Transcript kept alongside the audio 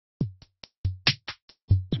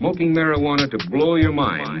Smoking marijuana to blow your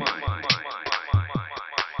mind.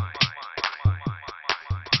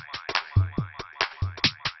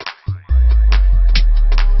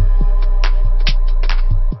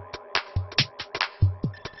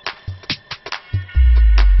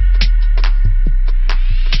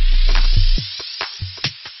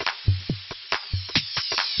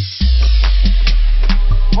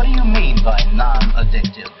 What do you mean by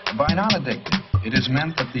non-addictive? By non-addictive, it is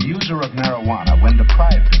meant that the user of marijuana, when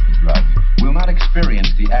deprived of the drug, will not experience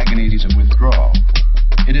the agonies of withdrawal.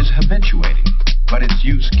 It is habituating, but its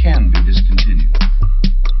use can be discontinued.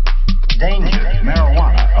 Danger.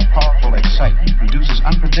 Marijuana, a powerful excitant, produces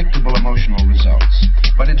unpredictable emotional results.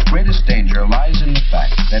 But its greatest danger lies in the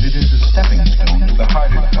fact that it is a stepping stone to the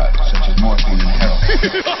harder drugs, such as morphine and heroin.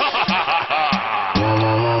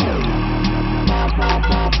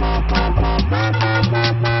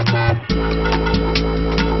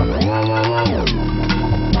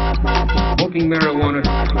 Smoking marijuana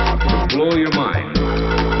to blow your mind.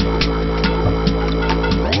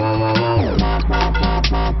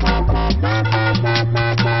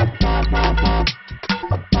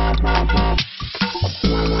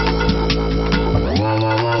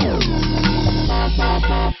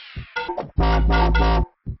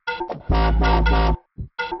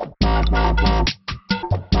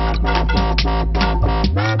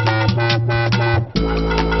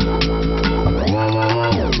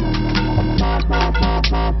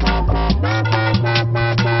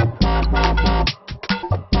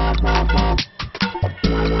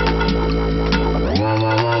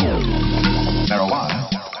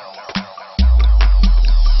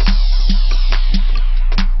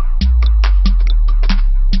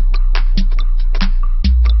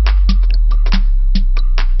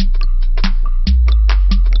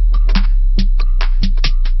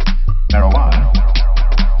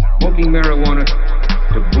 Smoking marijuana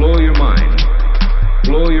to blow your mind.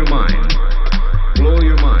 Blow your mind. Blow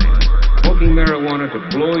your mind. Smoking marijuana to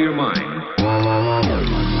blow your mind.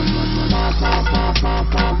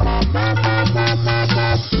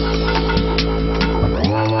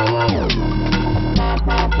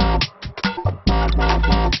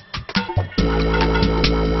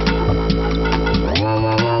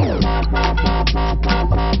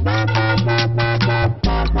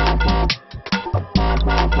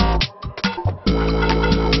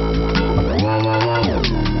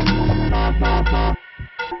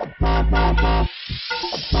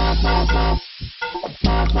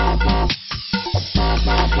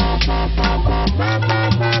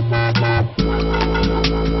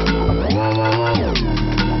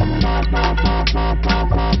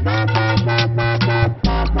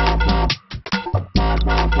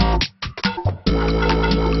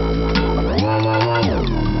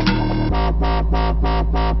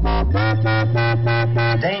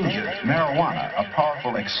 Danger. Marijuana, a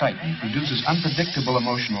powerful excitant, produces unpredictable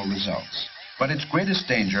emotional results. But its greatest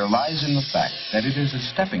danger lies in the fact that it is a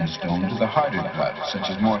stepping stone to the harder drugs, such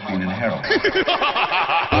as morphine and heroin.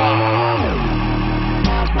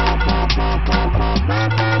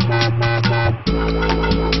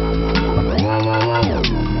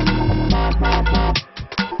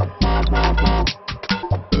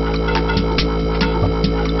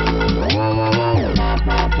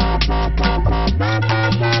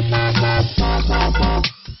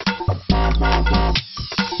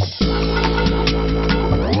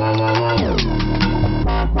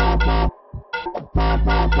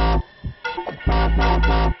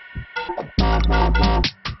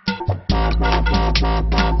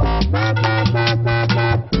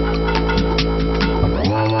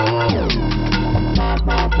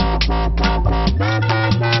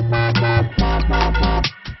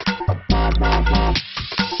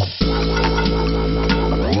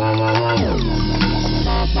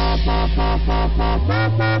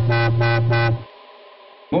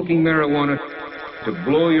 Smoking marijuana to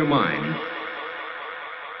blow your mind.